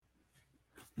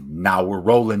Now we're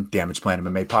rolling. Damage Plan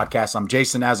MMA podcast. I'm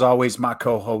Jason, as always, my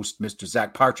co-host, Mr.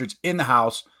 Zach Partridge, in the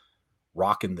house,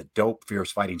 rocking the dope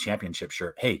Fierce Fighting Championship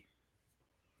shirt. Hey,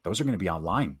 those are going to be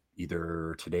online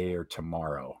either today or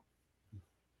tomorrow.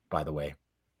 By the way,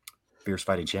 Fierce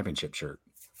Fighting Championship shirt.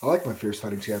 I like my Fierce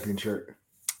Fighting Champion shirt.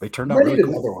 They turned out really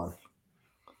cool. Another one.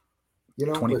 You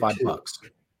know, $25.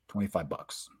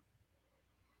 $25.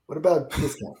 What about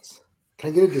discounts?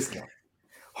 Can I get a discount?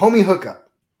 Homie hookup.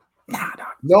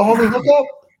 No homie hookup?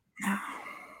 No.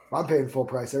 I'm paying full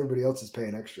price. Everybody else is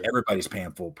paying extra. Everybody's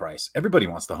paying full price. Everybody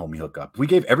wants the homie hookup. If we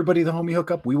gave everybody the homie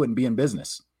hookup, we wouldn't be in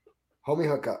business. Homie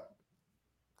hookup.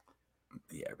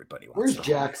 Yeah, everybody wants. Where's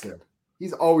Jackson?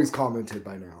 He's always commented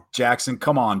by now. Jackson,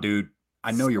 come on, dude.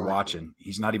 I know you're watching.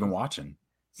 He's not even watching.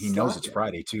 He knows it's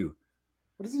Friday, too.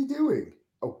 What is he doing?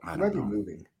 Oh, he might be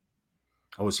moving.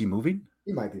 Oh, is he moving?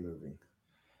 He might be moving.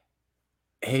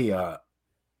 Hey,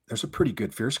 there's a pretty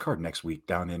good Fierce card next week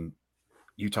down in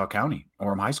Utah County,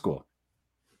 Orem High School.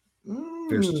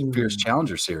 Fierce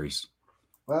Challenger Series.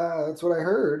 That's what I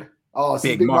heard. Oh, it's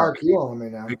Big Mark. On me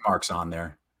now. Big Mark's on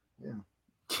there.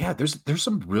 Yeah, there's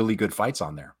some really good fights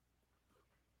on there.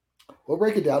 We'll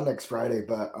break it down next Friday,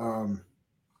 but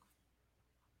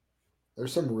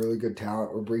there's some really good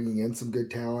talent. We're bringing in some good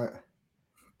talent.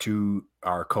 To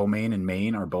our co-main and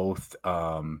main are both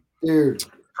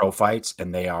pro fights,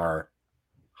 and they are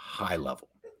high level.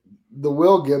 The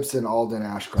Will Gibson Alden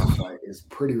Ashcroft fight is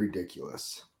pretty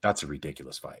ridiculous. That's a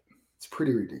ridiculous fight. It's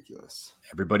pretty ridiculous.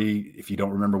 Everybody, if you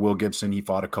don't remember Will Gibson, he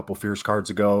fought a couple Fierce cards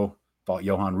ago, fought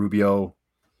Johan Rubio,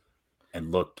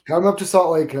 and looked. Come up to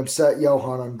Salt Lake and upset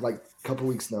Johan on like a couple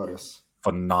weeks' notice.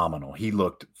 Phenomenal. He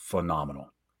looked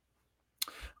phenomenal.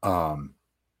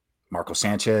 Marco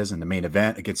Sanchez in the main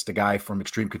event against the guy from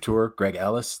Extreme Couture, Greg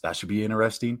Ellis. That should be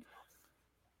interesting.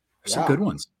 There's some good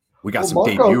ones. We got some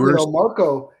debuters.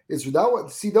 Marco is that one.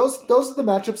 See, those are the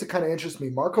matchups that kind of interest me.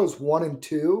 Marco's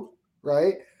 1-2,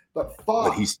 right? But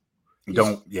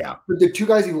the two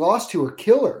guys he lost to are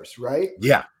killers, right?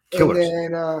 Yeah, killers.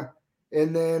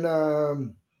 And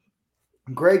then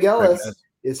Greg Ellis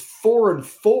is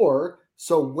 4-4,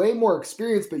 so way more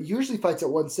experience, but usually fights at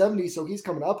 170. So he's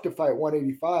coming up to fight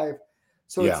 185.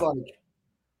 So it's like,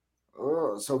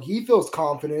 so he feels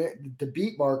confident to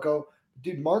beat Marco.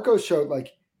 Dude, Marco showed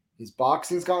like his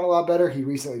boxing's gotten a lot better. He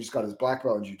recently just got his black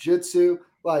belt in jiu-jitsu.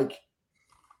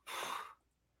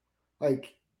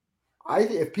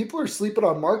 If people are sleeping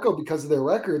on Marco because of their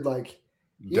record, like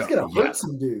he's gonna hurt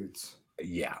some dudes.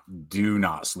 Yeah, do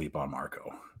not sleep on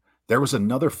Marco. There was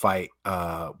another fight.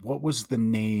 What was the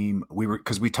name?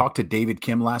 Because we talked to David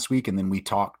Kim last week, and then we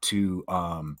talked to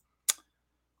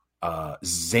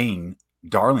Zane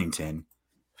Darlington.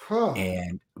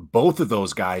 And both of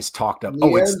those guys talked up.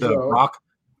 Leandro, it's the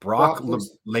Brock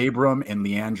Labrum and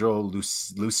Leandro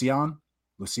Lucian.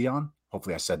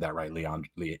 Hopefully I said that right,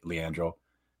 Leandro.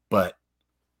 But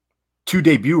two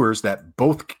debuters that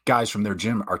both guys from their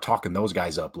gym are talking those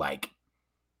guys up. Like,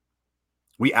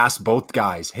 we asked both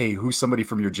guys, hey, who's somebody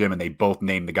from your gym? And they both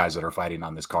named the guys that are fighting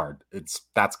on this card.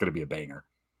 That's going to be a banger.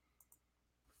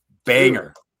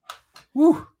 Banger.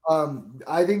 Woo.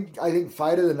 I think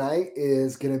fight of the night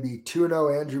is going to be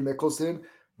 2-0 Andrew Mickelson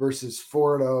versus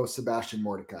 4-0 Sebastian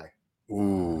Mordecai.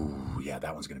 Ooh, yeah,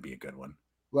 that one's going to be a good one.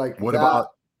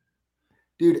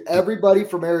 Dude, everybody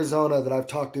from Arizona that I've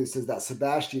talked to says that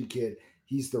Sebastian kid,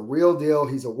 he's the real deal.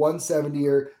 He's a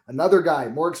 170er. Another guy,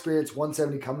 more experienced,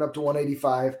 170, coming up to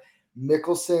 185.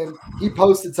 Mickelson, he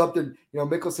posted something.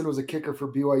 Mickelson was a kicker for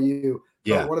BYU.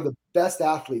 Yeah. One of the best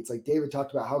athletes. Like David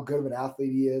talked about how good of an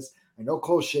athlete he is. I know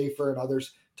Cole Schaefer and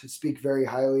others to speak very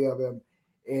highly of him.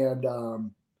 And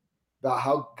about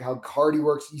how hard he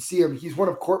works. You see him. He's one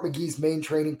of Court McGee's main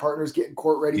training partners, getting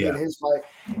Court ready in his fight.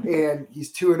 And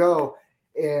he's 2-0.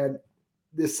 And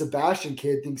this Sebastian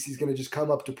kid thinks he's going to just come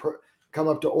up to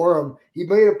Orem. He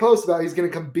made a post about he's going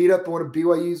to come beat up one of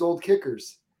BYU's old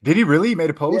kickers. Did he really? He made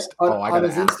a post on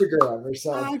his Instagram or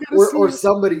something,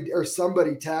 or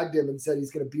somebody tagged him and said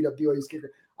he's going to beat up BYU's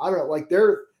kicker. I don't know. Like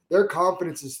their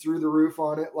confidence is through the roof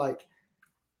on it. Like,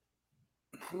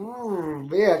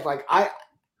 man,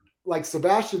 like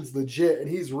Sebastian's legit and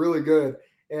he's really good,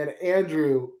 and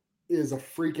Andrew is a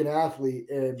freaking athlete.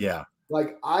 And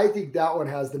like I think that one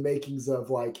has the makings of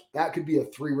like that could be a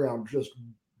 3-round just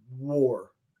war.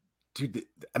 Dude,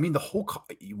 I mean,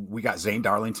 we got Zane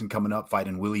Darlington coming up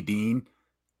fighting Willie Dean.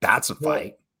 That's a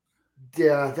fight.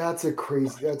 Yeah, that's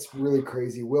really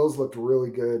crazy. Will's looked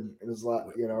really good in his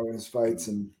in his fights,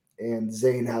 and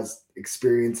Zane has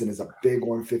experience and is a big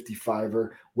 155er.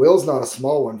 Will's not a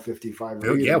small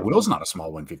 155er. Yeah, Will's not a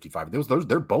small 155er. Those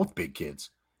they're both big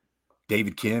kids.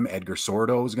 David Kim, Edgar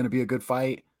Sordo is going to be a good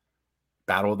fight.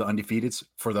 Battle of the Undefeateds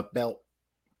for the belt.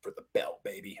 For the belt,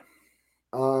 baby.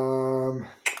 It's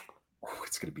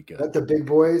gonna be good. That the big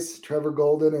boys, Trevor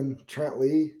Golden and Trent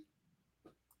Lee.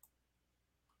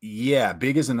 Yeah,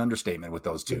 big is an understatement with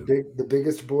those two. The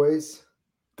biggest boys.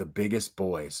 The biggest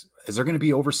boys. Is there going to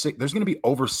be over six? There's going to be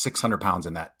over 600 pounds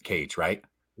in that cage, right?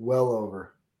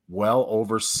 Well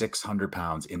over 600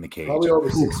 pounds in the cage. Probably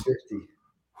over 650.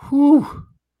 Whew.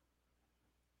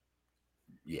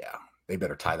 Yeah, they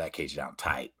better tie that cage down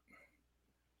tight.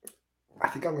 I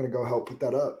think I'm going to go help put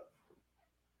that up.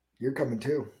 You're coming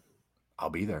too.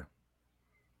 I'll be there.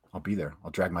 I'll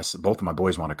drag both of my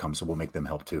boys want to come, so we'll make them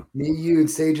help too. Me, you, and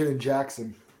Sajan and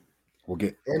Jackson. We'll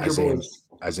get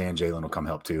Isaiah and Jalen will come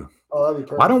help too. Oh, that'd be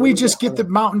perfect. Why don't we just get the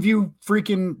Mountain View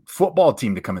freaking football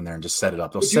team to come in there and just set it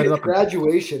up? They'll set it up.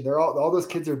 Graduation. They're all those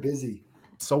kids are busy.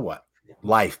 So what?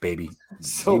 Life, baby.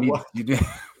 So what?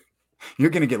 You're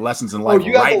going to get lessons in life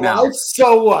right now. Life?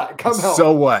 So what? Come help.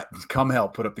 So what? Come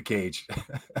help. Put up the cage.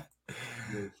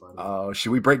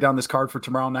 Should we break down this card for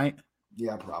tomorrow night?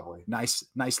 Yeah, probably. Nice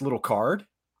little card.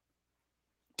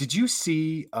 Did you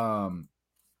see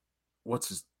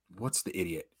what's the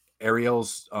idiot?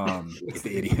 Ariel's the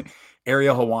idiot.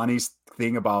 Ariel Hawani's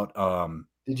thing about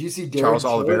did you see Charles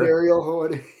Oliveira? Ariel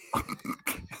Hawani?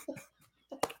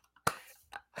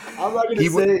 I'm not going to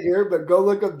say it here, but go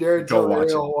look up Darren Till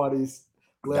Ariel Hawani's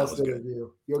last interview.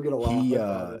 You'll get a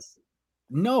laugh.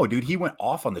 No, dude, he went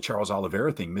off on the Charles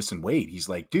Oliveira thing, missing weight. He's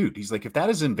like, if that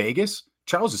is in Vegas,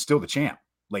 Charles is still the champ.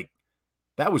 Like,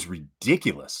 that was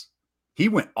ridiculous. He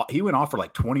went off for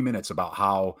like 20 minutes about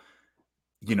how,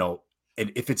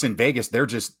 and if it's in Vegas,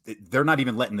 they're not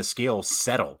even letting the scale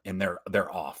settle and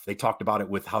they're off. They talked about it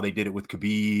with how they did it with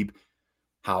Khabib,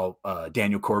 how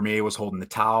Daniel Cormier was holding the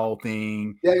towel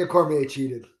thing. Daniel Cormier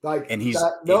cheated. No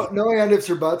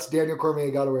ifs or buts. Daniel Cormier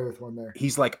got away with one there.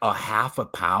 He's like a half a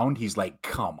pound. He's like,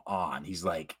 come on. He's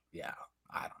like, yeah,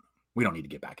 I don't know. We don't need to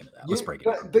get back into that. Let's break it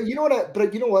down. But you know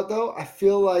what though? I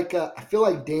feel like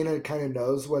Dana kind of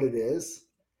knows what it is.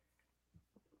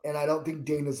 And I don't think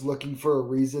Dana's looking for a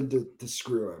reason to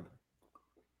screw him.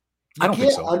 I don't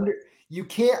think so. You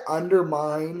can't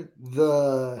undermine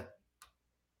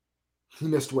he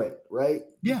missed weight, right?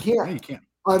 Yeah, you can't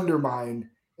undermine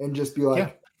and just be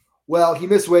like, well, he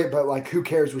missed weight, but like, who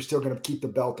cares? We're still going to keep the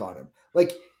belt on him.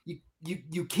 Like,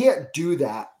 you can't do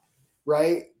that,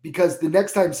 right? Because the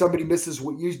next time somebody misses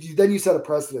weight, you set a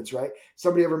precedence, right?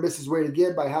 Somebody ever misses weight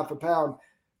again by half a pound,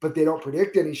 but they don't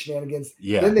predict any shenanigans.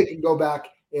 Yeah. Then they can go back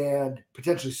and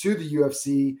potentially sue the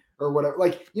UFC or whatever.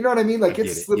 Like, you know what I mean? Like,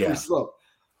 it's a slippery slope.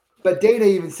 But Dana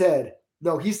even said,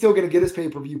 no, he's still going to get his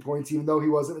pay-per-view points, even though he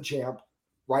wasn't a champ.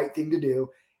 Right thing to do.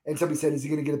 And somebody said, is he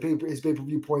going to get his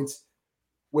pay-per-view points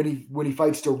when he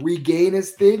fights to regain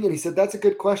his thing? And he said, that's a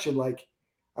good question. Like,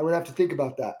 I'm going to have to think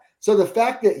about that. So the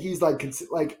fact that he's like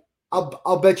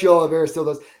I'll bet you Oliveira still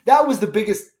does. That was the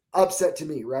biggest upset to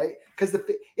me, right? Because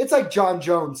it's like John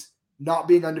Jones not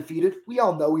being undefeated. We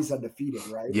all know he's undefeated,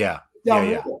 right? Yeah.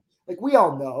 Like, we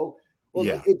all know. Well,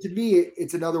 to me,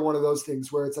 it's another one of those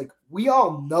things where it's like, we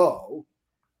all know.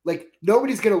 Like,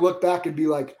 nobody's going to look back and be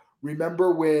like,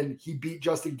 remember when he beat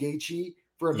Justin Gaethje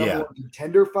for a number one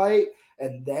contender fight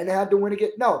and then had to win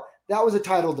again? No, that was a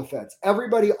title defense.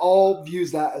 Everybody all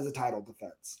views that as a title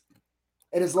defense.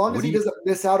 And as long as he doesn't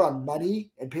miss out on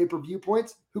money and pay-per-view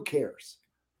points, who cares?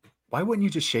 Why wouldn't you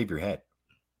just shave your head?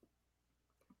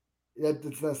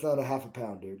 That's not a half a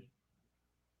pound, dude.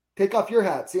 Take off your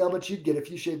hat. See how much you'd get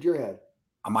if you shaved your head.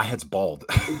 My head's bald.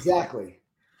 Exactly.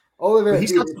 Oliveira,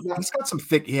 he's got some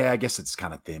thick. Yeah, I guess it's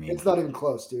kind of thin. It's not even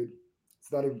close, dude.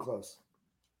 It's not even close.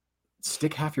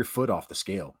 Stick half your foot off the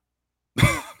scale.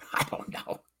 I don't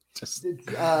know. Just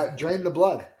drain the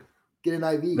blood. Get an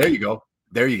IV. There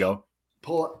you go.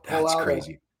 Pull That's out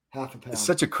crazy. Half a pound. It's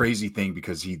such a crazy thing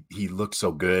because he looked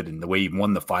so good, and the way he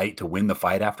won the fight to win the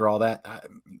fight after all that.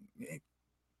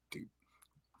 Dude.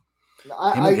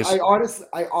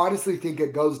 I honestly think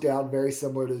it goes down very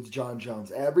similar to John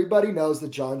Jones. Everybody knows that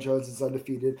John Jones is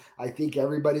undefeated. I think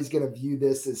everybody's going to view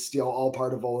this as still all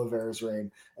part of Oliveira's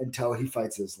reign until he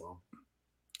fights Islam.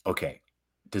 Okay.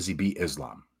 Does he beat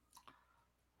Islam?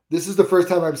 This is the first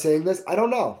time I'm saying this. I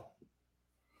don't know.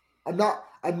 I'm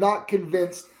not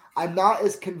convinced. I'm not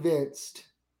as convinced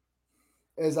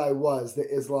as I was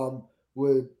that Islam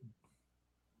would.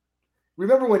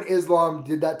 Remember when Islam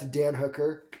did that to Dan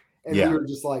Hooker? And we were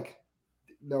just like,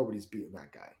 nobody's beating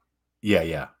that guy.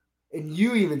 Yeah. And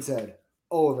you even said,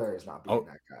 Oliveira's not beating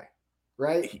that guy.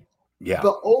 Right? Yeah.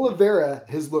 But Oliveira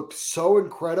has looked so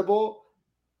incredible.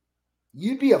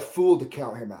 You'd be a fool to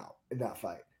count him out in that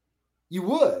fight. You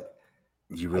would.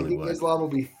 You really would. Islam will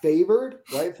be favored,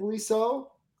 rightfully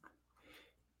so.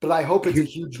 But I hope it's a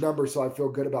huge number, so I feel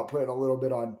good about putting a little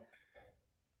bit on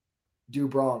Do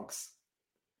Bronx.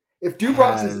 If Do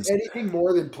Bronx is anything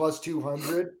more than plus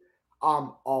 200,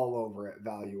 I'm all over it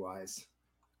value-wise.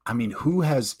 I mean, who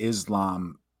has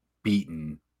Islam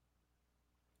beaten?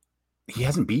 He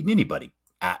hasn't beaten anybody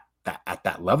at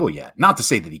that level yet. Not to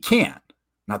say that he can't.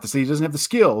 Not to say he doesn't have the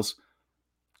skills.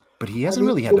 But he hasn't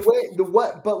really had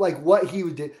what he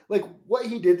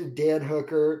did to Dan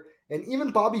Hooker and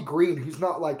even Bobby Green, who's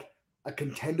not like a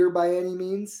contender by any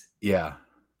means. Yeah.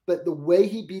 But the way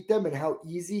he beat them and how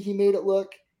easy he made it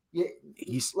look,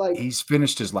 he's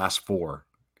finished his last 4.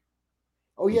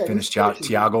 Oh yeah, he finished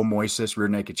Thiago Moises, rear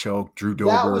naked choke, Drew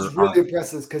Dober. That was really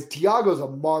impressive because Thiago's a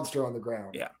monster on the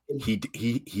ground. Yeah,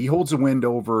 he holds a win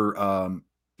over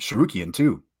Sharukian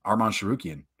too, Arman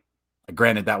Sharukian.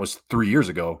 Granted, that was 3 years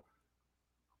ago.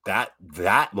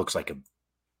 That looks like a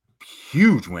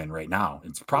huge win right now.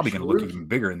 It's probably going to look even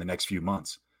bigger in the next few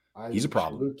months. He's a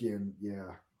problem. Sharukian,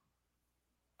 yeah.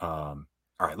 All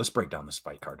right, let's break down this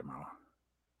fight card tomorrow.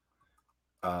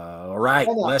 All right,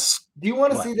 Do you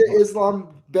want to see the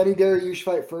Islam Benny Dariush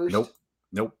fight first?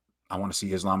 Nope. I want to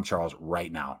see Islam Charles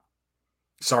right now.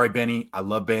 Sorry, Benny. I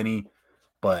love Benny,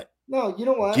 but no, you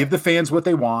know what? Give the fans what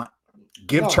they want.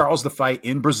 Give Charles the fight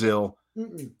in Brazil.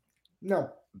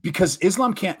 No, because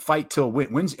Islam can't fight till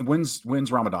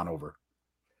when's Ramadan over.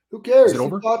 Who cares? Is it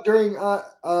over? He fought during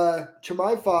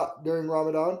Chimaev fought during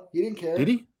Ramadan. He didn't care. Did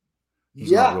he?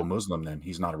 He's not a real Muslim then.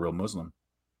 He's not a real Muslim.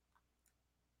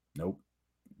 Nope.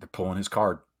 They're pulling his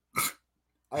card.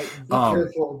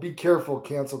 Be careful,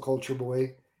 cancel culture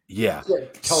boy. Yeah.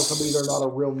 Tell somebody they're not a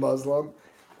real Muslim.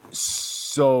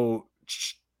 So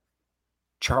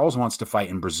Charles wants to fight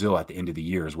in Brazil at the end of the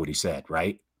year, is what he said,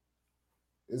 right?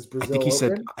 Is Brazil?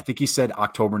 I think he said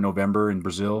October, November in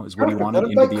Brazil is what he wanted.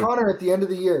 Let him fight Conor at the end of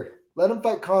the year. Let him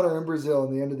fight Conor in Brazil at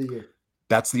the end of the year.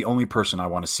 That's the only person I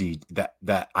want to see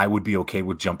that I would be okay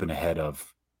with jumping ahead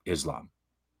of Islam.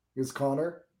 Is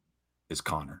Conor?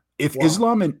 If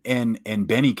Islam and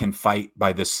Benny can fight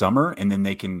by this summer and then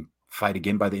they can fight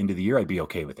again by the end of the year, I'd be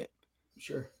okay with it.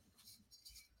 Sure.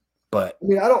 But I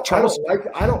mean, I don't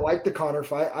like the Conor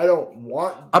fight. I don't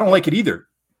like it either,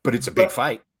 but it's a big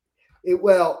fight.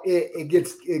 It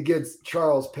gets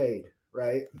Charles paid,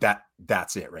 right?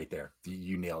 That's it right there.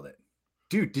 You nailed it.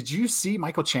 Dude, did you see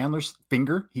Michael Chandler's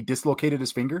finger? He dislocated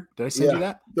his finger. Did I send you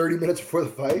that? 30 minutes before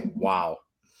the fight. Wow.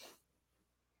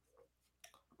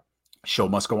 Show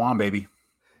must go on, baby.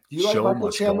 Do you like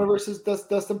Michael Chandler versus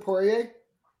Dustin Poirier?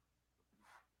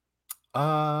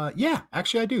 Yeah,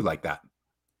 actually I do like that.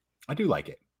 I do like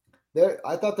it.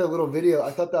 I thought that little video, I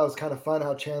thought that was kind of fun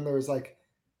how Chandler was like,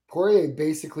 Poirier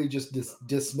basically just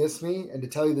dismissed me. And to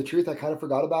tell you the truth, I kind of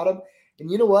forgot about him.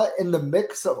 And you know what? In the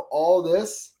mix of all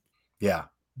this, yeah,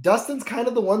 Dustin's kind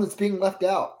of the one that's being left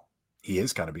out. He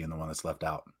is kind of being the one that's left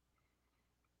out.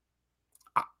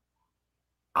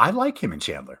 I like him and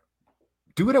Chandler.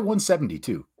 Do it at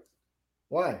 172.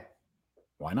 Why?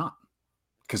 Why not?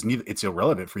 Because it's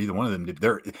irrelevant for either one of them.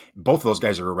 Both of those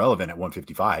guys are irrelevant at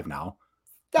 155 now.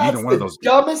 That's the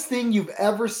dumbest thing you've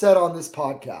ever said on this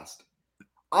podcast.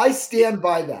 I stand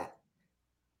by that.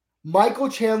 Michael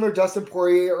Chandler, Dustin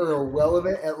Poirier are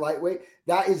irrelevant at lightweight.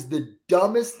 That is the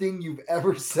dumbest thing you've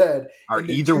ever said. Are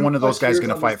either one of those guys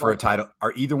going to fight for a title?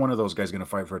 Are either one of those guys going to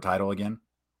fight for a title again?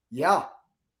 Yeah.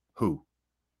 Who?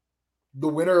 The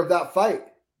winner of that fight.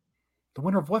 The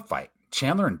winner of what fight?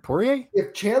 Chandler and Poirier?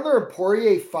 If Chandler and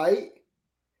Poirier fight,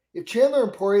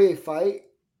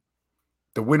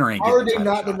 the winner ain't getting are they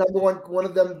not the number one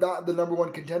of them not the number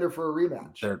one contender for a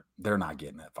rematch? They're not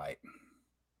getting that fight.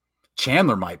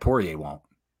 Chandler might, Poirier won't.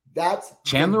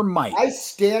 Chandler might. I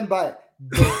stand by it.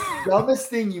 The dumbest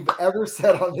thing you've ever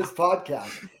said on this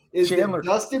podcast is that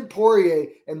Dustin Poirier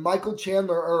and Michael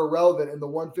Chandler are irrelevant in the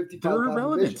 155. They're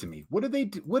irrelevant to me. What do they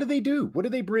do? What do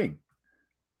they bring?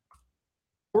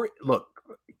 Look,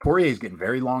 Poirier's getting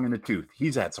very long in the tooth.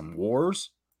 He's had some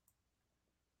wars.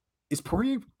 Is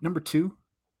Poirier number 2?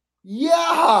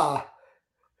 Yeah.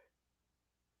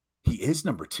 He is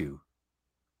number 2.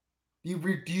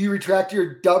 Do you retract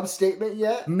your dumb statement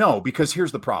yet? No, because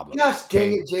here's the problem. Gosh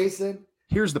dang it, Jason.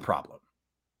 Here's the problem.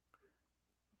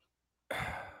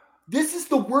 This is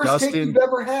the worst take you've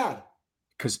ever had.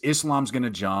 Because Islam's going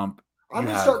to jump. I'm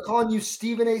going to start calling you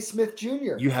Stephen A. Smith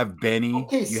Jr. You have Benny.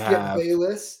 Okay, Skip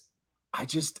Bayless. I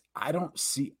don't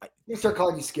see. I'm going to start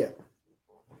calling you Skip.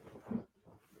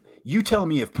 You tell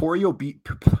me if Poirier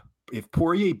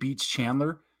beats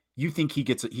Chandler, you think he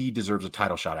deserves a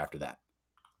title shot after that?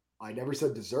 I never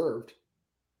said deserved.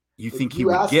 You think he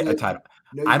would get a title?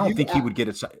 No, I don't think he would get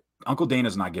it. Uncle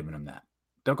Dana's not giving him that.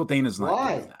 Uncle Dana's not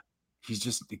giving him that. He's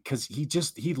just because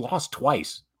he lost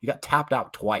twice. He got tapped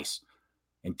out twice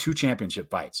in 2 championship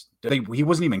fights. He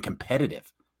wasn't even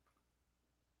competitive.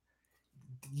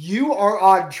 You are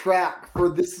on track for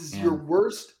this is your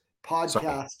worst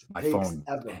podcast takes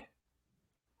ever.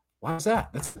 Why is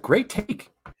that? That's a great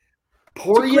take.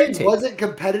 Poirier wasn't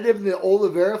competitive in the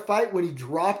Oliveira fight when he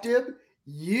dropped him.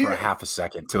 For a half a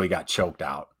second until he got choked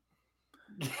out.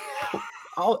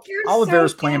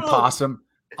 Oliveira's playing possum.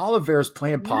 Oliveira's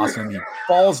playing possum. He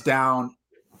falls down.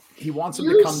 He wants him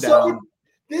to come down.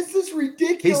 This is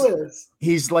ridiculous.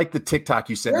 He's like the TikTok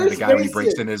you sent me, the guy when he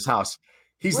breaks into his house.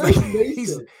 He's like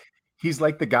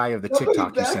the guy of the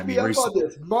TikTok you sent me recently.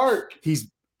 Mark.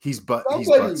 He's butt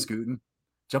scooting.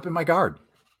 Jump in my guard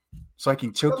so I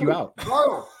can choke you out.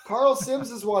 Carl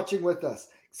Sims is watching with us.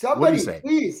 Somebody,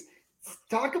 please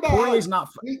talk about Poirier's not.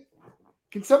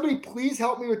 Can somebody please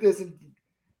help me with this? And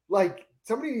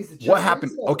somebody needs to check. What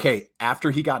happened? Okay, after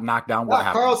he got knocked down, what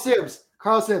happened? Carl Sims.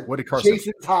 What did Carl Jason's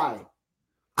Sims? High.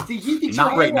 See, he thinks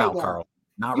not right now, Carl.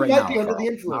 Not right now. Be under the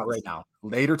influence. Not right now.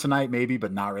 Later tonight, maybe,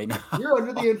 but not right now. You're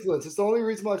under the influence. It's the only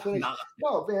reason why I'm playing.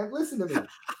 No, man, listen to me.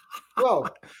 Bro,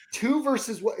 2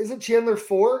 versus what? Isn't Chandler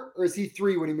 4 or is he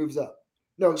 3 when he moves up?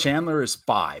 No, Chandler is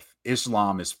 5.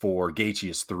 Islam is 4. Gaethje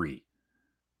is 3.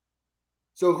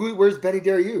 So where's Benny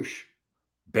Dariush?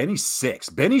 Benny's 6.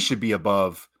 Benny should be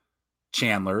above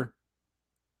Chandler.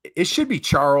 It should be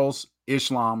Charles,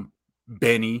 Islam,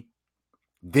 Benny,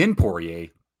 then Poirier.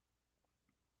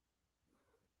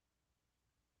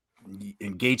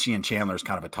 And Gaethje and Chandler is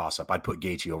kind of a toss-up. I'd put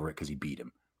Gaethje over it because he beat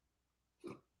him.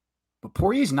 But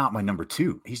Poirier's not my number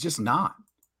 2. He's just not.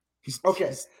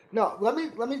 No, let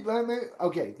me.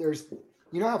 Okay, there's,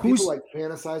 how people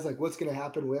fantasize what's going to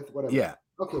happen with whatever. Yeah.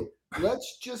 Okay,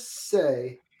 let's just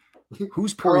say.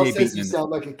 Who's Poirier beating? You sound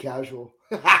like a casual.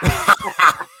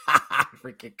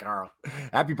 Freaking Carl!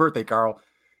 Happy birthday, Carl.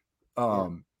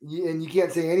 And you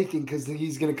can't say anything because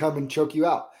he's going to come and choke you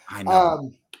out. I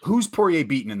know. Who's Poirier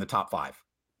beating in the top 5?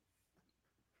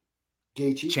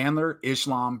 Gaethje, Chandler,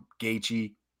 Islam,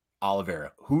 Gaethje,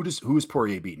 Oliveira. Who's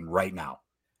Poirier beating right now?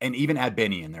 And even add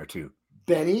Benny in there too.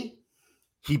 Benny?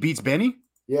 He beats Benny?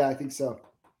 Yeah, I think so.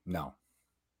 No.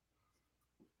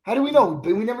 How do we know?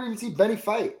 We never even see Benny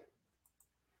fight.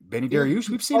 Benny Dariush,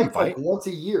 we've seen him fight once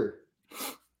a year.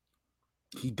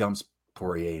 He dumps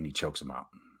Poirier and he chokes him out.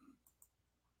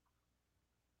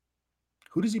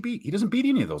 Who does he beat? He doesn't beat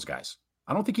any of those guys.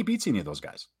 I don't think he beats any of those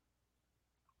guys.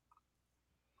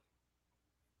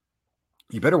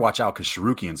 You better watch out because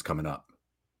Sharukian's coming up.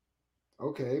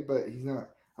 Okay, but he's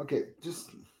not. Okay, just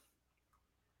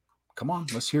come on.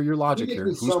 Let's hear your logic here.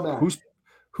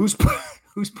 Who's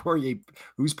Poirier?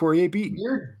 Who's Poirier beating?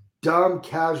 You're dumb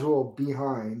casual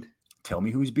behind. Tell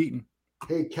me who's beating.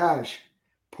 Hey, Cash,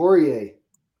 Poirier.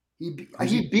 He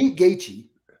beat Gaethje.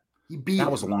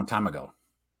 That was a long time ago.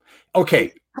 Okay,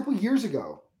 a couple years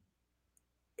ago.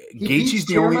 Gaethje's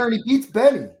the only. And he beats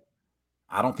Benny.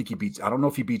 I don't think he beats. I don't know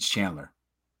if he beats Chandler.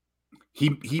 He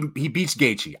beats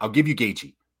Gaethje. I'll give you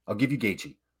Gaethje.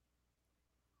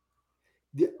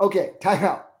 Okay, time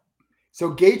out.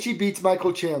 So Gaethje beats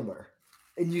Michael Chandler,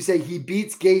 and you say he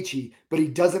beats Gaethje, but he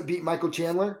doesn't beat Michael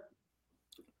Chandler?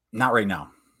 Not right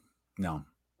now. No,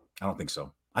 I don't think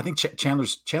so. I think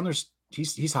Chandler's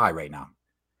he's high right now.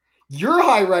 You're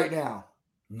high right now.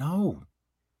 No,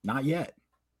 not yet.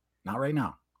 Not right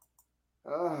now.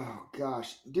 Oh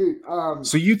gosh, dude.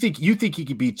 So you think he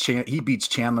could beat he beats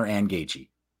Chandler and Gaethje?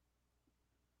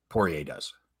 Poirier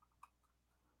does.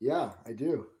 Yeah, I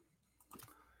do.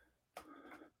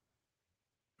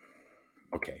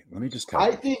 Okay, let me just tell you.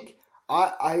 I think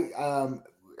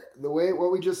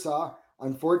what we just saw.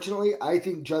 Unfortunately, I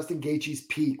think Justin Gaethje's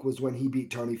peak was when he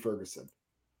beat Tony Ferguson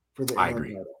for the. I agree.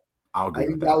 Title. I'll agree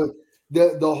with that. Was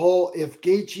the whole. If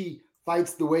Gaethje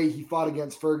fights the way he fought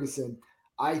against Ferguson,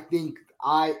 I think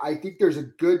there's a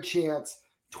good chance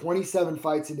 27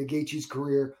 fights into Gaethje's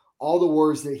career, all the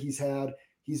wars that he's had,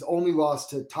 he's only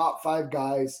lost to top 5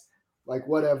 guys,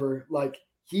 whatever.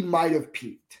 He might have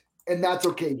peaked, and that's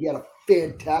okay. He had a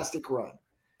fantastic run.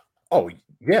 Oh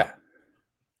yeah,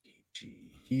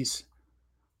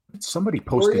 somebody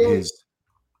posted Poirier, his.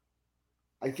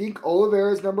 I think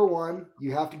Oliveira is number 1.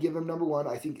 You have to give him number 1.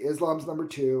 I think Islam's number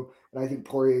 2, and I think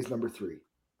Poirier is number 3.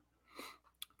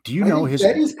 Do you know his?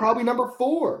 Betty's probably number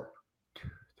 4. 2, 3,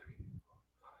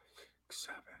 4, 5, 6,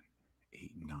 7,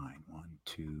 8, 9. 1,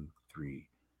 2, 3,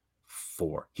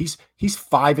 4. He's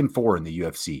 5-4 in the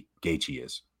UFC. Gaethje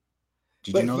is.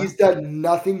 Did you know he's done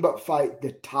nothing but fight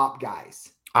the top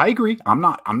guys. I agree. I'm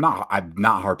not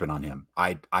harping on him.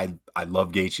 I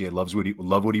love Gaethje. I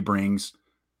love what he brings.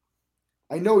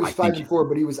 I know he's 5-4,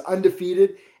 but he was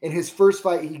undefeated. In his first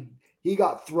fight, he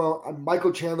got thrown.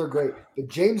 Michael Chandler, great. But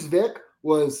James Vick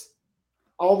was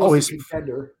almost a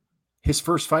contender. His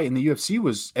first fight in the UFC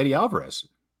was Eddie Alvarez.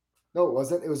 No, it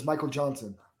wasn't. It was Michael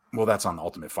Johnson. Well, that's on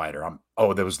Ultimate Fighter.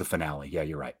 That was the finale. Yeah,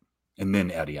 you're right. And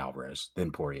then Eddie Alvarez,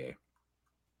 then Poirier.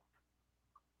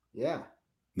 Yeah.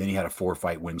 Then he had a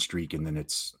 4-fight win streak, and then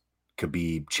it's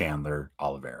Khabib, Chandler,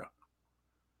 Oliveira.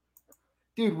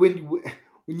 Dude, when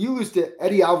you lose to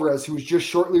Eddie Alvarez, who was just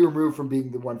shortly removed from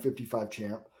being the 155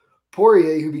 champ,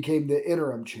 Poirier, who became the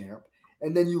interim champ,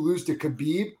 and then you lose to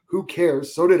Khabib, who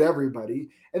cares? So did everybody.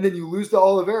 And then you lose to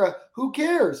Oliveira, who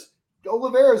cares?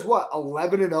 Oliveira is what,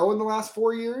 11-0 in the last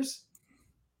 4 years?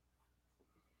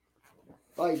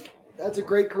 Like, that's a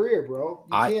great career, bro.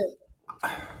 You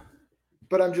can't.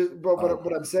 But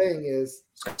what I'm saying is,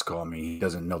 Scott's calling me. He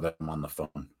doesn't know that I'm on the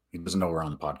phone. He doesn't know we're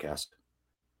on the podcast.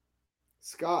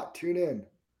 Scott, tune in.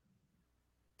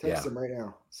 Text him right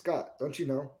now. Scott, don't you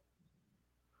know?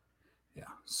 Yeah,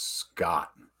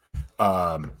 Scott.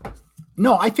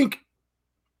 No, I think.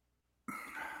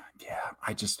 Yeah,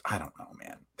 I don't know,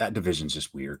 man. That division's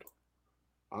just weird.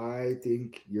 I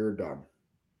think you're dumb.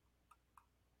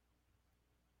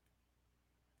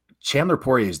 Chandler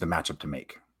Poirier is the matchup to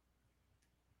make.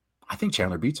 I think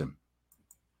Chandler beats him.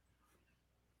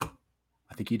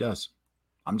 I think he does.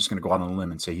 I'm just going to go out on a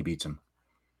limb and say he beats him.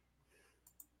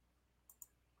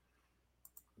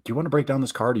 Do you want to break down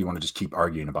this card, or do you want to just keep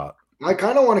arguing about? I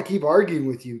kind of want to keep arguing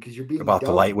with you because you're being about dumb.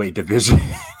 The lightweight division.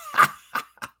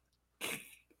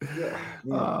 Yeah,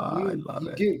 I love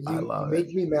it. You love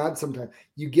make me mad sometimes.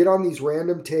 You get on these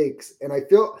random takes, and I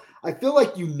feel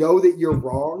like you know that you're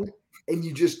wrong, and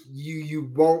you just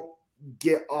you won't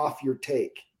get off your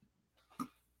take.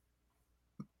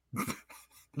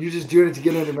 You're just doing it to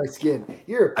get under my skin.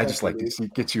 I just like to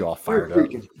get you all fired up.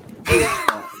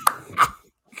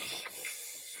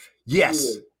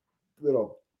 Yes.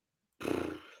 Little. All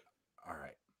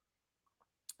right.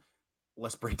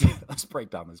 Let's break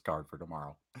down this card for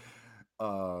tomorrow.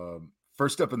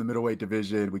 First up in the middleweight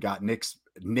division, we got Nick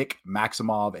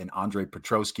Maximov and Andre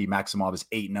Petroski. Maximov is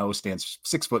 8-0, stands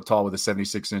 6 foot tall with a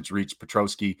 76-inch reach.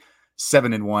 Petroski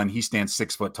 7-1. He stands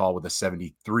 6 foot tall with a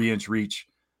 73-inch reach.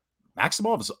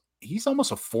 Maximov he's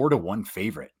almost a 4-1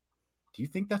 favorite. Do you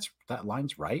think that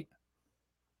line's right?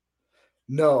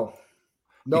 No,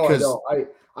 because I don't.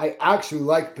 I actually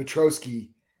like Petroski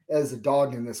as a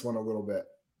dog in this one a little bit.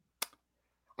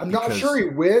 I'm not sure he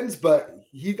wins, but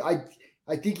I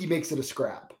think he makes it a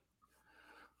scrap.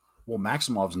 Well,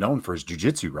 Maximov's known for his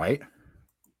jiu-jitsu, right?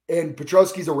 And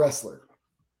Petroski's a wrestler.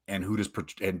 And who does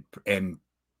and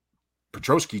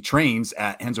Petroski trains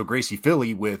at Renzo Gracie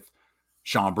Philly with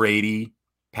Sean Brady,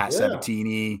 Pat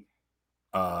Sabatini.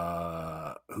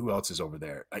 Who else is over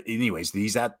there? Anyways,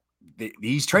 he's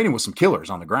training with some killers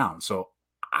on the ground. So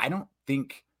I don't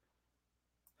think.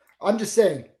 I'm just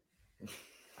saying.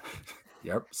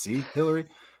 Yep. See, Hillary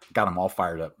got them all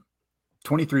fired up.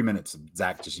 23 minutes of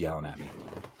Zach just yelling at me.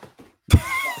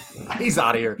 He's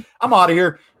out of here. I'm out of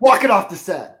here. Walking off the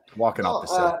set. I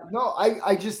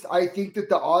think that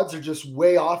the odds are just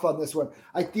way off on this one.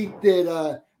 I think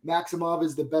that Maximov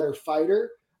is the better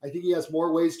fighter. I think he has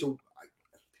more ways to.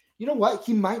 You know what?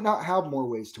 He might not have more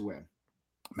ways to win.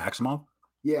 Maximov?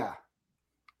 Yeah.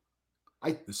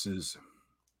 Dude,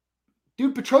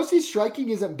 Petrosi's striking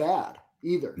isn't bad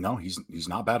either. No, he's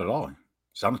not bad at all.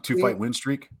 He's on a 2-fight win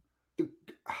streak. Dude,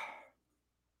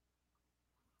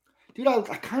 I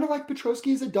kind of like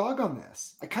Petroski as a dog on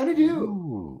this. I kind of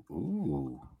do.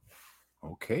 Ooh.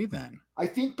 Okay, then. I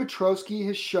think Petroski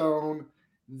has shown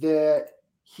that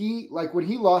when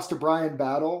he lost to Brian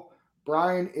Battle,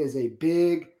 Brian is a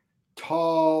big,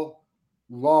 tall,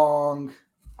 long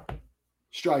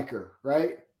striker,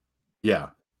 right? Yeah.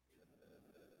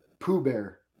 Pooh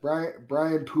Bear.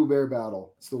 Brian Pooh Bear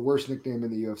Battle. It's the worst nickname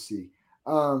in the UFC.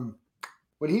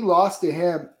 When he lost to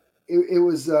him, it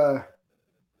was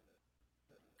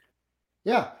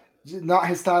not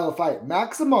his style of fight.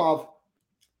 Maximov,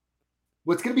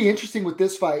 what's going to be interesting with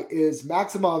this fight is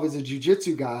Maximov is a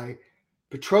jiu-jitsu guy.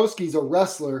 Petroski's a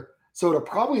wrestler, so it'll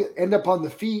probably end up on the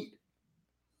feet.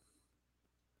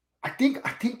 I think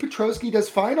Petroski does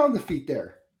fine on the feet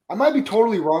there. I might be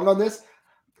totally wrong on this.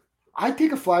 I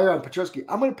take a flyer on Petroski.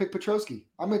 I'm going to pick Petroski.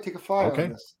 I'm going to take a flyer on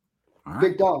this. All right.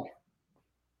 Big dog.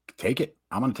 Take it.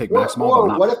 I'm going to take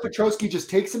Maximov. What if Petroski just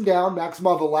takes him down?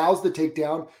 Maximov allows the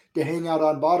takedown to hang out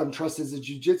on bottom, trusts his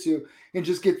jiu-jitsu, and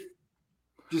just gets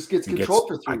control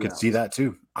for 3 rounds. I could see that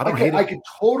too. I don't hate it. I could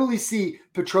totally see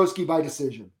Petroski by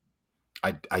decision.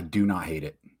 I do not hate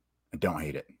it. I don't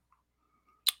hate it.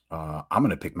 I'm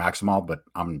going to pick Maximov, but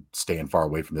I'm staying far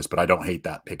away from this. But I don't hate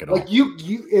that pick at all. Like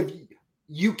if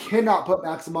you cannot put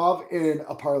Maximov in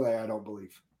a parlay, I don't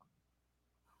believe.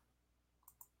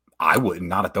 I wouldn't,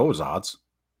 not at those odds.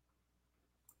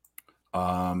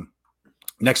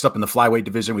 Next up in the flyweight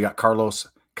division, we got Carlos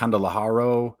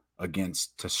Candelajaro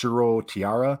against Tatsuro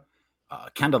Tiara.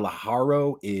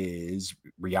 Candelajaro is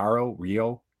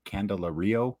Rio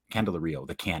Candelario,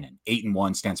 the Cannon.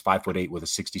 8-1, stands 5'8" with a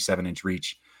 67-inch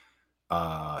reach.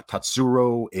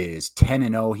 Tatsuro is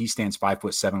 10-0. He stands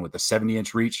 5'7" with a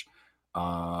 70-inch reach.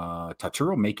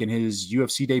 Tatsuro making his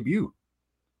UFC debut.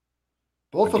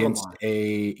 Both of them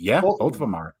are. Both of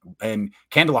them are. And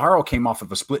Candelajaro came off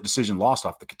of a split decision loss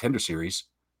off the Contender Series.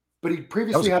 But he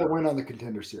previously had a win on the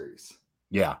Contender Series.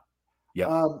 Yeah.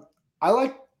 Yeah. I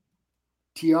like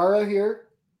Tiara here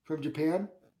from Japan.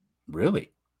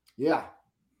 Really? Yeah.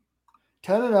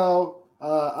 10-0,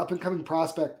 up and coming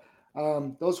prospect.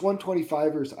 Those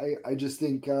 125ers, I just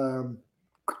think I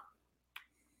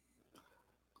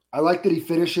like that he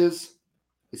finishes.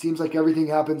 It seems like everything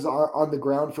happens on the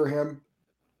ground for him.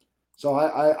 So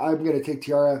I'm going to take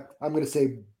Tiara. I'm going to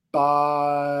say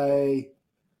by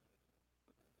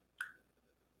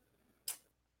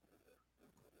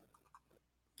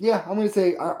I'm going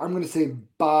to say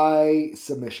by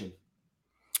submission.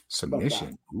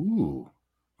 Submission. Ooh.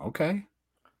 Okay.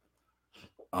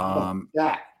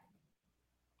 Yeah.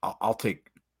 I'll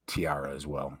take Tiara as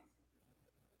well.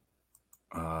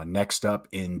 Next up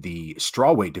in the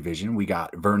strawweight division, we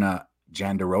got Verna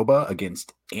Jandiroba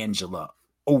against Angela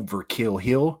Overkill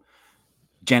Hill.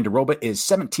 Jandiroba is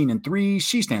 17-3.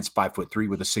 She stands 5'3"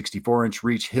 with a 64-inch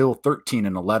reach. Hill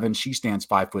 13-11. She stands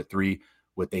 5'3"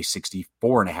 with a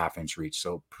 64.5-inch reach.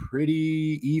 So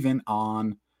pretty even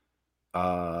on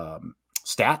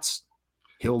stats.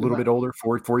 Hill a little bit older,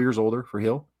 4 years older for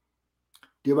Hill.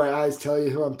 Do my eyes tell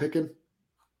you who I'm picking?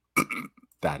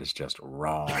 That is just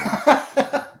wrong.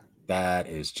 That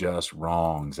is just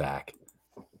wrong, Zach.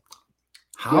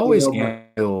 How is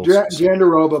Hill?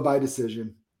 Jandiroba by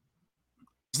decision.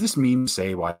 Does this mean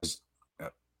say why is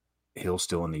Hill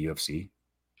still in the UFC?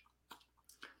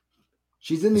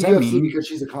 She's in the UFC because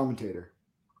she's a commentator.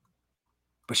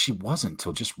 But she wasn't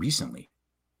until just recently.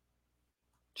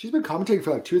 She's been commentating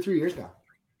for like 2 or 3 years now.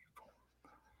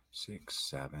 6,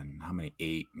 7, how many?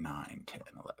 8, 9, 10,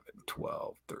 11,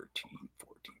 12, 13,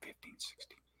 14, 15,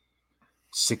 16.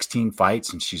 16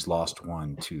 fights, and she's lost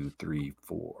 1, 2, 3,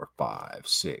 4, 5,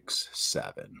 6,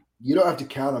 7. You don't have to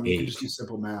count them. 8, you can just do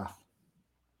simple math.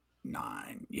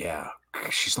 9. Yeah.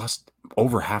 She's lost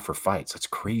over half her fights. That's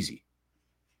crazy.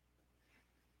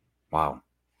 Wow.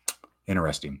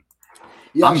 Interesting.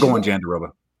 Yeah, I'm going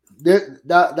Jandiroba.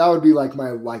 That would be like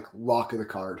my lock of the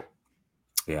card.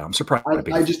 Yeah, I'm surprised.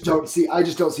 I just don't see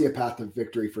a path of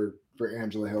victory for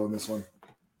Angela Hill in this one.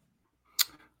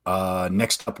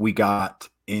 Next up, we got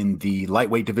in the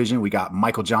lightweight division, we got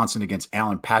Michael Johnson against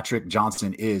Alan Patrick.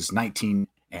 Johnson is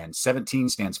 19-17,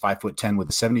 stands 5'10" with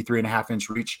a 73.5-inch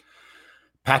reach.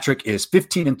 Patrick is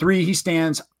 15-3. He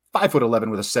stands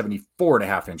 5'11" with a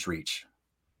 74.5-inch reach.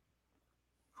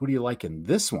 Who do you like in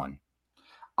this one?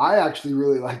 I actually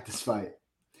really like this fight.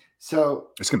 So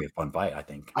it's gonna be a fun fight, I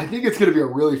think. I think it's gonna be a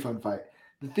really fun fight.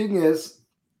 The thing is,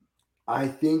 I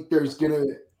think there's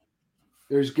gonna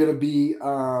be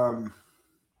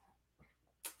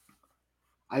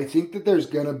I think that there's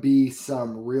gonna be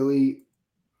some really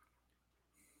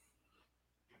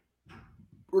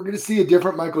we're gonna see a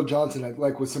different Michael Johnson,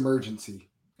 like with some urgency.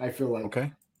 I feel like.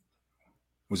 Okay.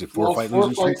 Was it four fights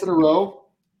in a row,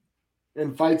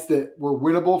 and fights that were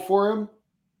winnable for him?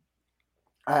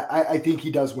 I think he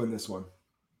does win this one.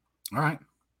 All right.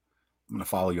 I'm going to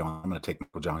follow you on. I'm going to take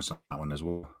Michael Johnson on that one as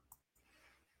well.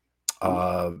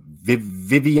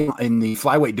 Vivian in the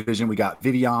flyweight division, we got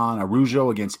Vivian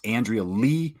Araujo against Andrea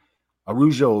Lee.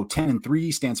 Araujo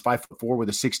 10-3, stands 5'4" with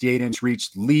a 68-inch reach.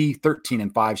 Lee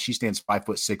 13-5, she stands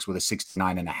 5'6" with a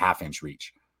 69.5-inch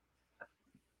reach.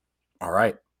 All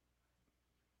right.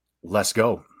 Let's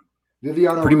go.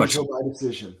 Vivian Araujo by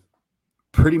decision.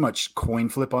 Pretty much coin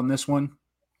flip on this one.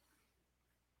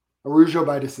 Araujo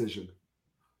by decision.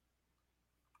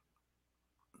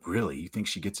 Really? You think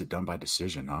she gets it done by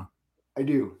decision, huh? I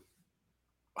do.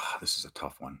 Oh, this is a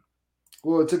tough one.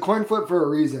 Well, it's a coin flip for a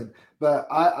reason, but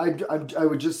I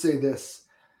would just say this.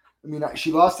 I mean,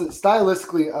 she lost it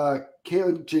stylistically.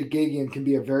 Caitlin Chookagian can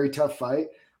be a very tough fight,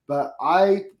 but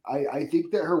I think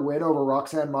that her win over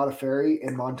Roxanne Modafferi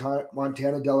and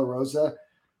Montana De La Rosa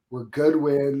were good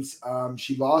wins.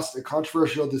 She lost a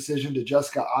controversial decision to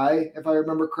Jessica Ai, if I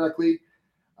remember correctly.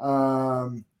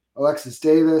 Alexis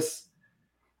Davis.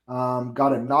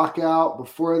 Got a knockout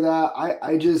before that.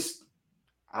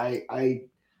 I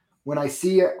when I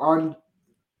see it on,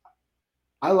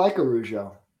 I like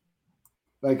Araujo.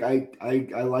 Like I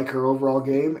like her overall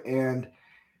game, and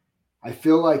I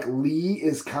feel like Lee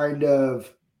is kind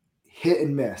of hit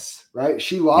and miss, right?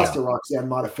 She lost to Roxanne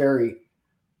Modafferi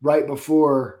right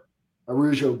before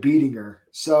Araujo beating her.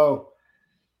 So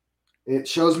it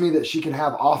shows me that she can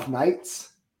have off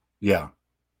nights. Yeah.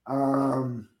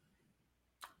 I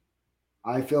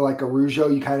feel like Araujo,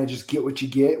 you kind of just get what you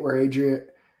get, where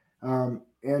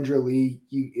Andrea Lee,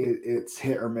 it's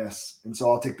hit or miss. And so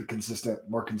I'll take the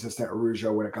more consistent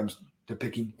Araujo when it comes to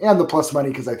picking, and the plus money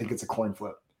because I think it's a coin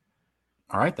flip.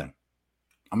 All right, then.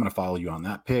 I'm going to follow you on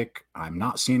that pick. I'm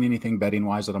not seeing anything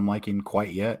betting-wise that I'm liking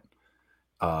quite yet.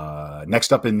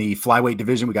 Next up in the flyweight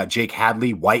division, we got Jake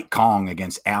Hadley, White Kong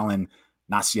against Alan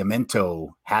Nascimento.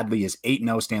 Hadley is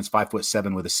 8-0, stands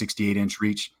 5'7" with a 68-inch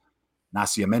reach.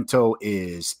 Nascimento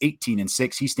is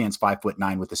 18-6. He stands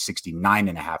 5'9" with a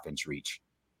 69.5-inch reach.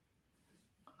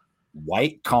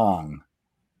 White Kong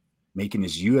making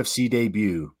his UFC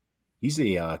debut. He's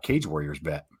a Cage Warriors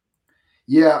bet.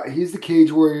 Yeah, he's the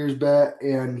Cage Warriors bet,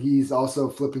 and he's also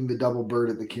flipping the double bird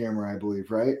at the camera, I believe,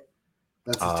 right?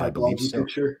 That's his typology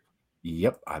picture.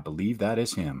 Yep, I believe that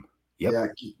is him.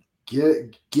 Yep. Yeah,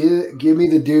 give me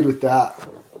the dude with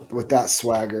that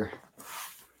swagger.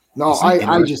 No,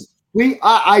 I just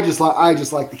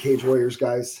like the Cage Warriors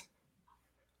guys.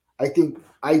 I think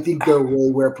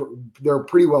they're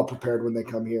pretty well prepared when they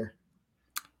come here.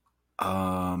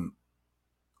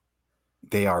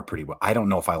 They are pretty well. I don't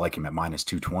know if I like him at minus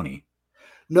 220.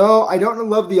 No, I don't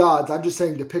love the odds. I'm just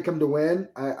saying to pick him to win.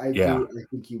 I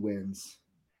think he wins.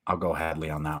 I'll go Hadley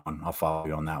on that one. I'll follow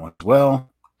you on that one as well.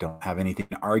 Don't have anything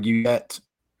to argue yet.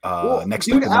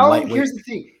 Next up in the lightweight.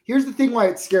 Here's the thing why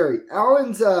it's scary.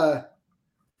 Alan's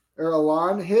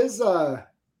Alon, his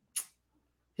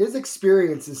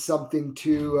experience is something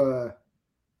to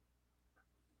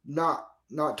not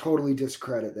totally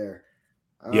discredit there.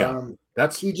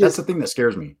 That's the thing that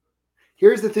scares me.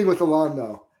 Here's the thing with Alon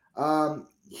though.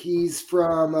 He's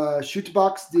from Shoot to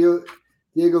Box Diego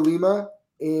Lima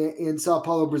in Sao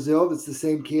Paulo, Brazil. That's the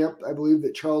same camp, I believe,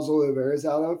 that Charles Oliveira is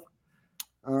out of.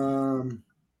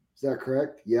 Is that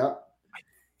correct? Yeah. I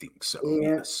think so. And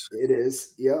yes. It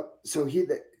is. Yep.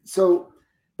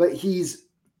 But he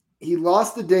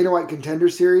lost the Dana White Contender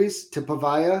Series to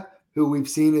Pavaya, who we've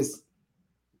seen is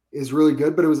really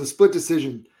good, but it was a split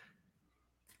decision.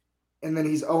 And then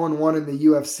he's 0-1 in the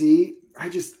UFC.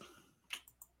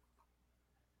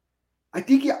 I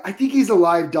think he's a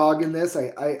live dog in this.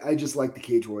 I just like the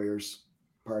Cage Warriors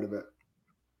part of it.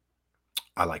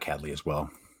 I like Hadley as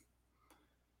well.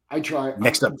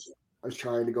 Next up, I was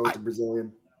trying to go with the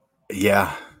Brazilian.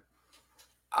 Yeah.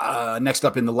 Next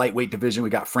up in the lightweight division,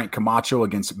 we got Frank Camacho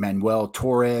against Manuel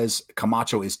Torres.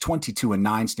 Camacho is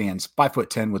 22-9, stands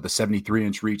 5'10" with a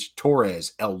 73-inch reach.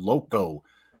 Torres, El Loco,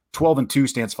 12-2,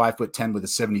 stands 5'10" with a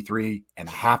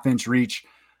 73.5-inch reach.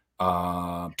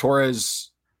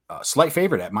 Torres, slight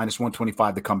favorite at minus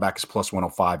 125. The comeback is plus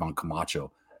 105 on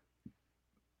Camacho.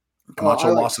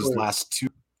 Camacho lost his last two.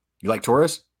 You like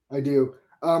Torres? I do.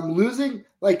 Losing,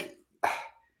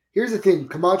 here's the thing.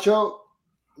 Camacho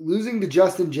losing to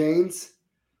Justin James,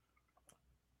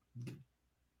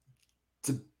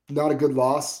 it's not a good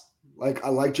loss. I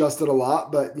like Justin a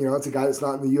lot, but it's a guy that's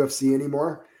not in the UFC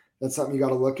anymore. That's something you got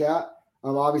to look at.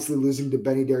 Obviously losing to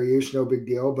Benny Dariush, no big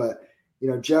deal, but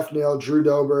Jeff Neal, Drew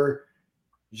Dober,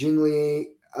 Jing Lee,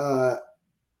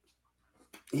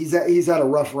 he's had a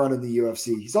rough run in the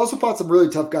UFC. He's also fought some really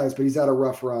tough guys, but he's had a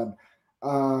rough run.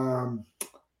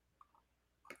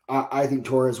 I think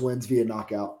Torres wins via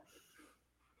knockout.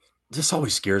 This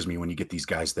always scares me when you get these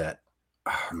guys that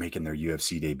are making their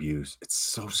UFC debuts. It's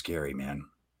so scary, man.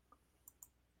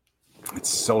 It's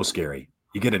so scary.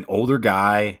 You get an older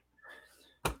guy.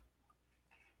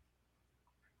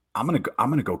 I'm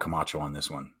gonna go Camacho on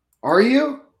this one. Are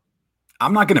you?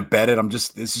 I'm not gonna bet it.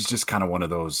 This is just kind of one of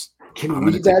those. Can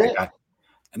we bet it?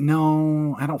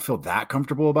 No, I don't feel that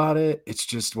comfortable about it. It's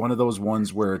just one of those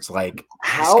ones where it's like,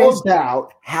 how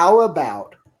about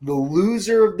the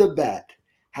loser of the bet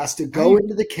has to go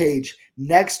into the cage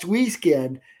next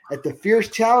weekend at the Fierce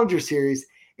Challenger Series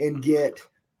and get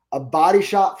a body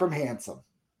shot from Handsome?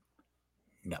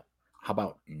 No. How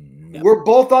about no? We're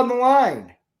both on the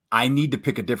line. I need to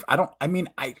pick a different.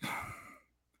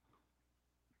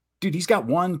 Dude, he's got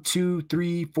 1, 2,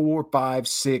 3, 4, 5,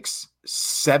 6,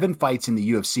 7 fights in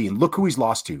the UFC. And look who he's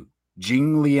lost to.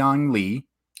 Jing Liang Li,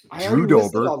 Drew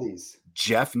Dober,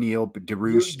 Jeff Neal,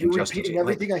 Dariush, and Justin James.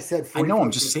 Everything I said. I know. I'm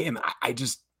just saying. I'm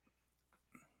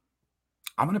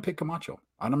going to pick Camacho.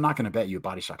 And I'm not going to bet you a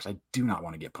body shot because I do not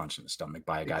want to get punched in the stomach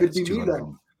by a guy could that's be me,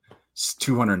 though.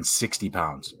 260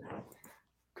 pounds.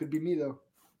 Could be me, though.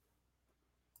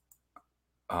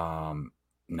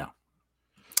 No.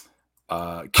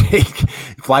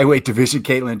 Flyweight division,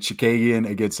 Caitlin Chikagian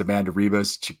against Amanda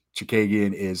Ribas.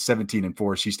 Chikagian is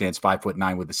 17-4. She stands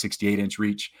 5'9" with a 68-inch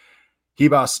reach.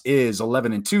 Ribas is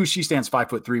 11-2. She stands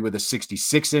 5'3" with a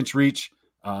 66-inch reach.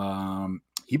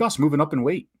 Ribas moving up in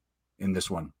weight in this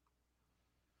one.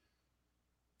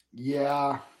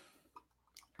 Yeah.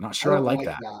 Not sure I like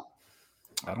that.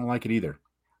 I don't like it either.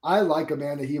 I like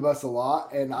Amanda Ribas a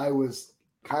lot, and I was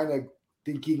kind of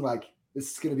thinking like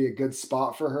this is going to be a good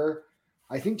spot for her.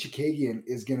 I think Chikagian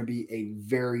is going to be a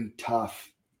very tough.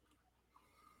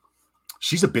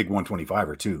 She's a big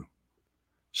 125er too.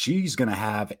 She's going to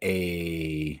have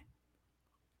a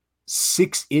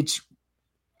 6-inch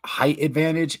height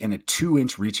advantage and a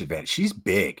 2-inch reach advantage. She's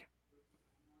big.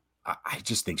 I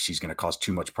just think she's going to cause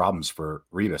too much problems for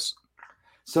Ribas.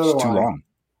 So she's too long.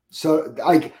 So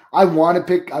I wanted to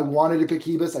pick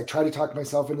Ribas. I tried to talk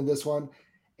myself into this one,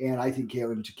 and I think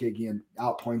Caitlin Chikagian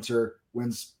outpoints her,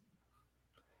 wins.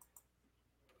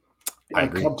 I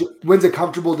agree. Wins a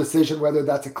comfortable decision, whether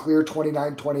that's a clear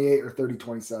 29-28 or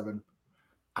 30-27.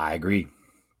 I agree.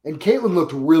 And Caitlin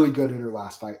looked really good in her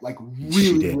last fight. Like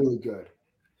really good.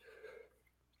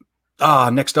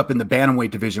 Next up in the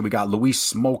bantamweight division, we got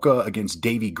Luis Smolka against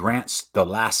Davy Grant. The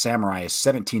Last Samurai is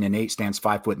 17-8, stands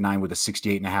 5'9" with a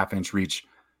 68.5-inch reach.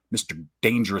 Mr.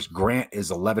 Dangerous Grant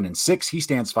is 11-6. He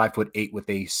stands 5'8" with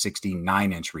a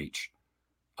 69-inch reach.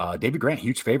 Davy Grant,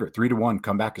 huge favorite, 3-1.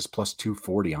 Comeback is plus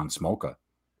 240 on Smolka.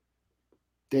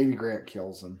 Davy Grant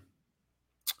kills him.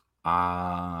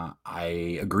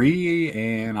 I agree,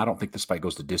 and I don't think this fight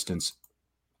goes to distance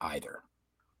either.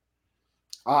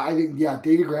 I think,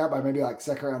 Davy Grant by maybe like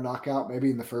second round knockout, maybe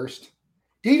in the first.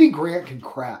 Davy Grant can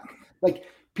crack. Like,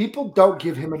 people don't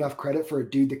give him enough credit for a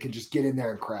dude that can just get in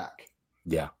there and crack.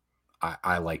 Yeah,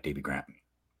 I like Davy Grant.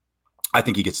 I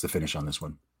think he gets the finish on this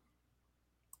one.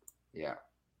 Yeah.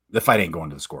 The fight ain't going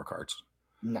to the scorecards.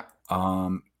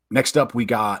 No. Next up, we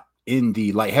got in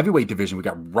the light heavyweight division, we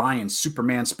got Ryan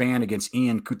Superman Spann against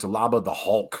Ian Cutelaba, the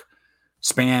Hulk.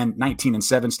 Spann,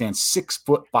 19-7, stands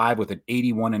 6'5" with an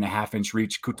 81.5-inch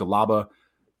reach. Cutelaba,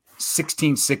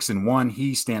 16-6-1.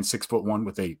 He stands 6'1"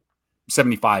 with a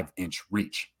 75-inch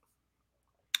reach.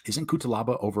 Isn't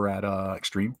Cutelaba over at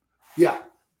Extreme? Yeah.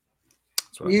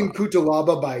 Ian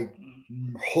Cutelaba by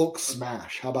Hulk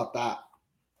smash. How about that?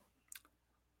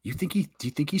 Do you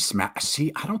think he smashed?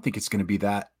 See, I don't think it's going to be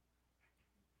that.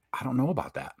 I don't know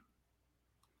about that.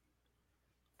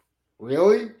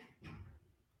 Really?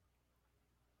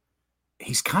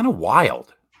 He's kind of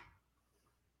wild.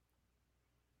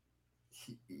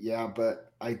 Yeah,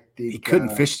 but I think he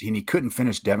couldn't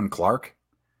finish Devin Clark.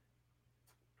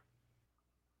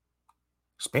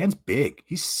 Spann's big.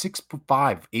 He's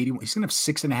 6'5", 81. He's gonna have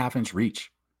 6.5-inch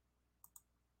reach.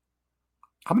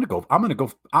 I'm gonna go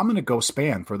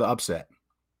Spann for the upset.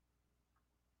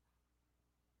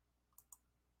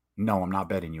 No, I'm not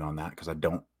betting you on that because I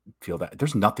don't feel that.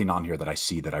 There's nothing on here that I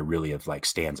see that I really have like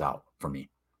stands out for me.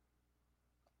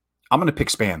 I'm gonna pick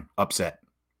Spann upset.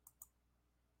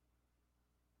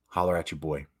 Holler at your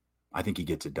boy. I think he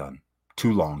gets it done.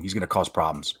 Too long. He's gonna cause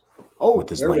problems. With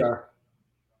this lane.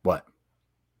 What?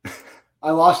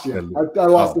 I lost you. I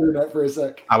lost the internet for a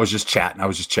sec. I was just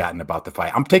chatting about the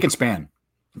fight. I'm taking Spann.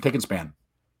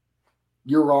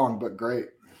 You're wrong, but great.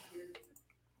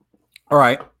 All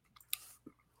right.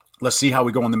 Let's see how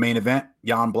we go in the main event.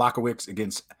 Jan Blachowicz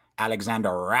against Alexander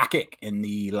Rakic in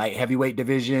the light heavyweight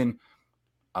division.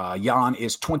 Jan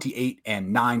is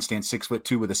 28-9, stands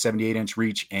 6'2" with a 78-inch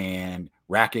reach, and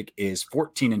Rakic is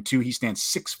 14-2. He stands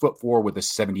 6'4" with a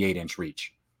 78-inch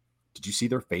reach. Did you see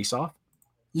their face-off?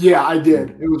 Yeah, I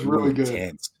did. It was really good.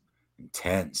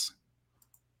 Intense.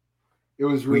 It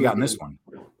was really Who you got good. in this one?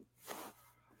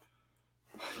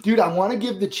 Dude, I want to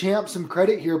give the champ some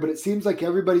credit here, but it seems like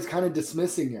everybody's kind of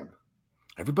dismissing him.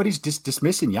 Everybody's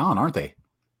dismissing Jan, aren't they?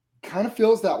 Kind of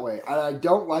feels that way, and I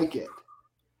don't like it.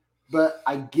 But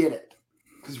I get it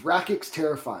because Rakic's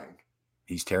terrifying.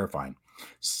 He's terrifying.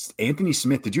 Anthony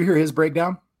Smith, did you hear his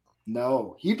breakdown?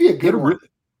 No, he'd be a good one.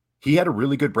 He had a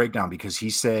really good breakdown because he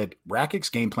said Rakic's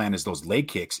game plan is those leg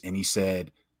kicks, and he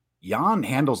said Jan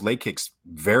handles leg kicks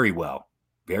very well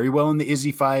in the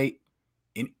Izzy fight.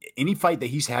 In any fight that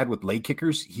he's had with leg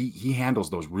kickers, he handles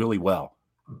those really well.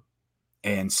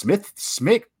 And Smith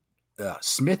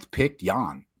picked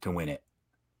Jan to win it.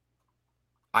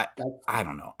 I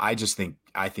don't know. I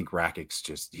think Rakic's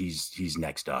just he's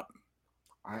next up.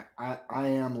 I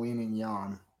am leaning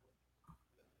Jan.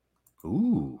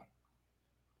 Ooh.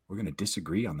 We're going to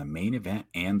disagree on the main event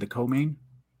and the co-main.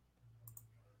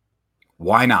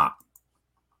 Why not?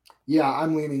 Yeah,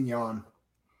 I'm leaning Jan.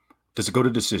 Does it go to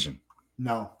decision?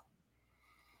 No.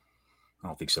 I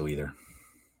don't think so either.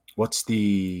 What's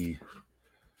the...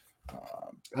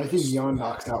 I think Jan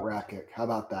knocks out Rakic. How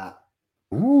about that?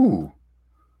 Ooh.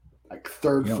 Like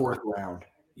third, fourth round.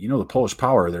 You know, the Polish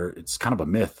power there, it's kind of a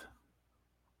myth.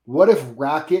 What if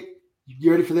Rakic,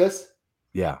 you ready for this?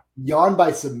 Yeah. Jan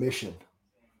by submission.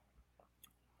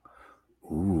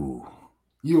 Ooh.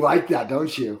 You like that,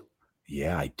 don't you?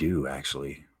 Yeah, I do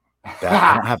actually.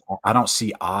 I don't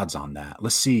see odds on that.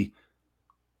 Let's see.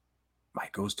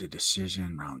 Mike goes to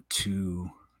decision round 2.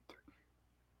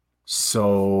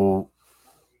 So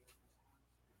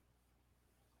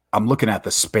I'm looking at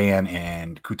the Span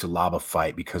and Cutelaba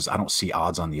fight because I don't see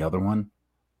odds on the other one.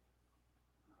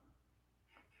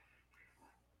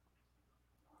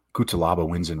 Cutelaba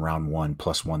wins in round 1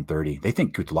 plus 130. They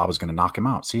think Cutelaba's going to knock him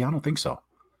out. See, I don't think so.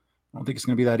 I don't think it's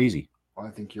going to be that easy. Well, I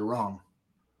think you're wrong.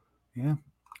 Yeah.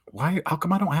 Why? How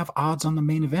come I don't have odds on the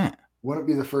main event? Wouldn't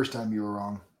be the first time you were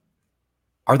wrong.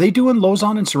 Are they doing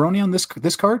Lozon and Cerrone on this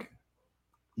card?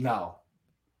 No.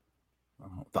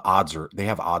 The odds they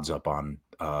have odds up on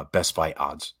best fight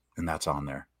odds, and that's on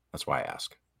there. That's why I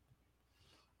ask.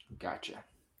 Gotcha.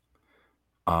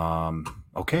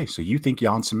 Okay, so you think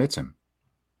Jan submits him?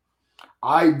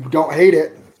 I don't hate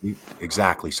it.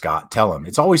 Exactly, Scott. Tell him.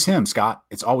 It's always him, Scott.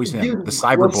 It's always him. Dude, the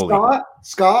cyber bully.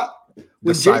 Scott,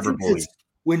 the cyber bully.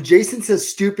 When Jason says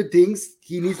stupid things,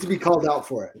 he needs to be called out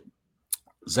for it.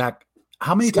 Zach,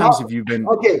 how many times have you been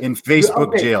in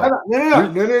Facebook jail?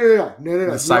 No.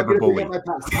 The cyber bully.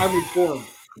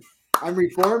 I'm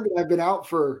reformed, and I've been out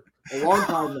for a long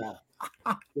time now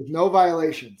with no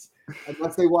violations.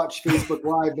 Unless they watch Facebook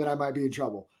Live, then I might be in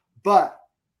trouble. But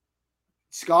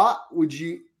Scott, would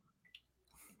you?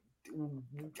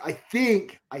 I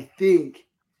think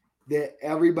that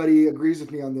everybody agrees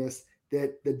with me on this.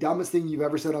 That the dumbest thing you've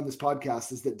ever said on this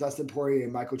podcast is that Dustin Poirier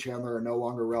and Michael Chandler are no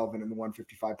longer relevant in the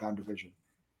 155-pound division.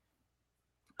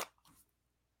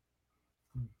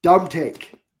 Dumb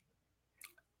take.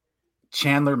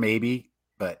 Chandler maybe,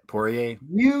 but Poirier.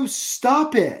 You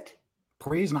stop it.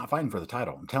 Poirier's not fighting for the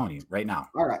title. I'm telling you right now.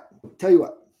 All right. Tell you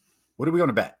what. What are we going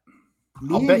to bet?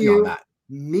 I'll bet you on that.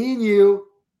 Me and you.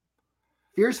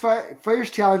 Fierce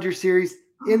Challenger Series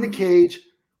in the cage.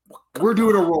 We're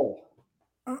doing a roll.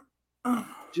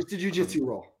 Just a jiu-jitsu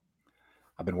roll.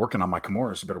 I've been working on my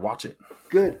Kimura, so you better watch it.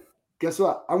 Good. Guess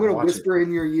what? I'm going to whisper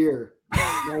in your ear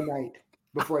all night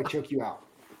before I choke you out.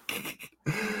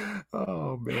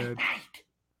 Oh, man. Night.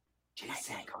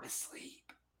 Jason, go to sleep.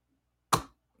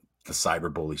 The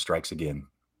cyber bully strikes again.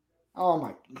 Oh,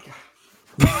 my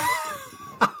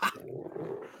God.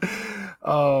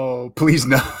 Oh, please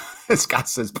no. Scott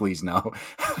says, please no.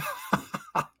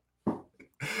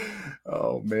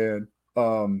 Oh, man.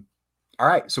 All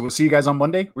right, so we'll see you guys on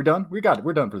Monday. We're done. We're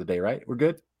done for the day, right? We're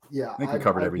good. Yeah, I think we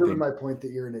covered everything. My point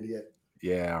that you're an idiot.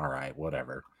 Yeah, all right,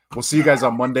 whatever. We'll see you guys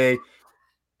on Monday.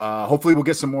 Hopefully, we'll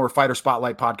get some more Fighter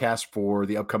Spotlight podcasts for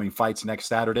the upcoming fights next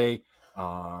Saturday.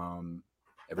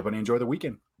 Everybody enjoy the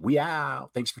weekend. We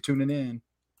out. Thanks for tuning in.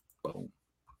 Boom.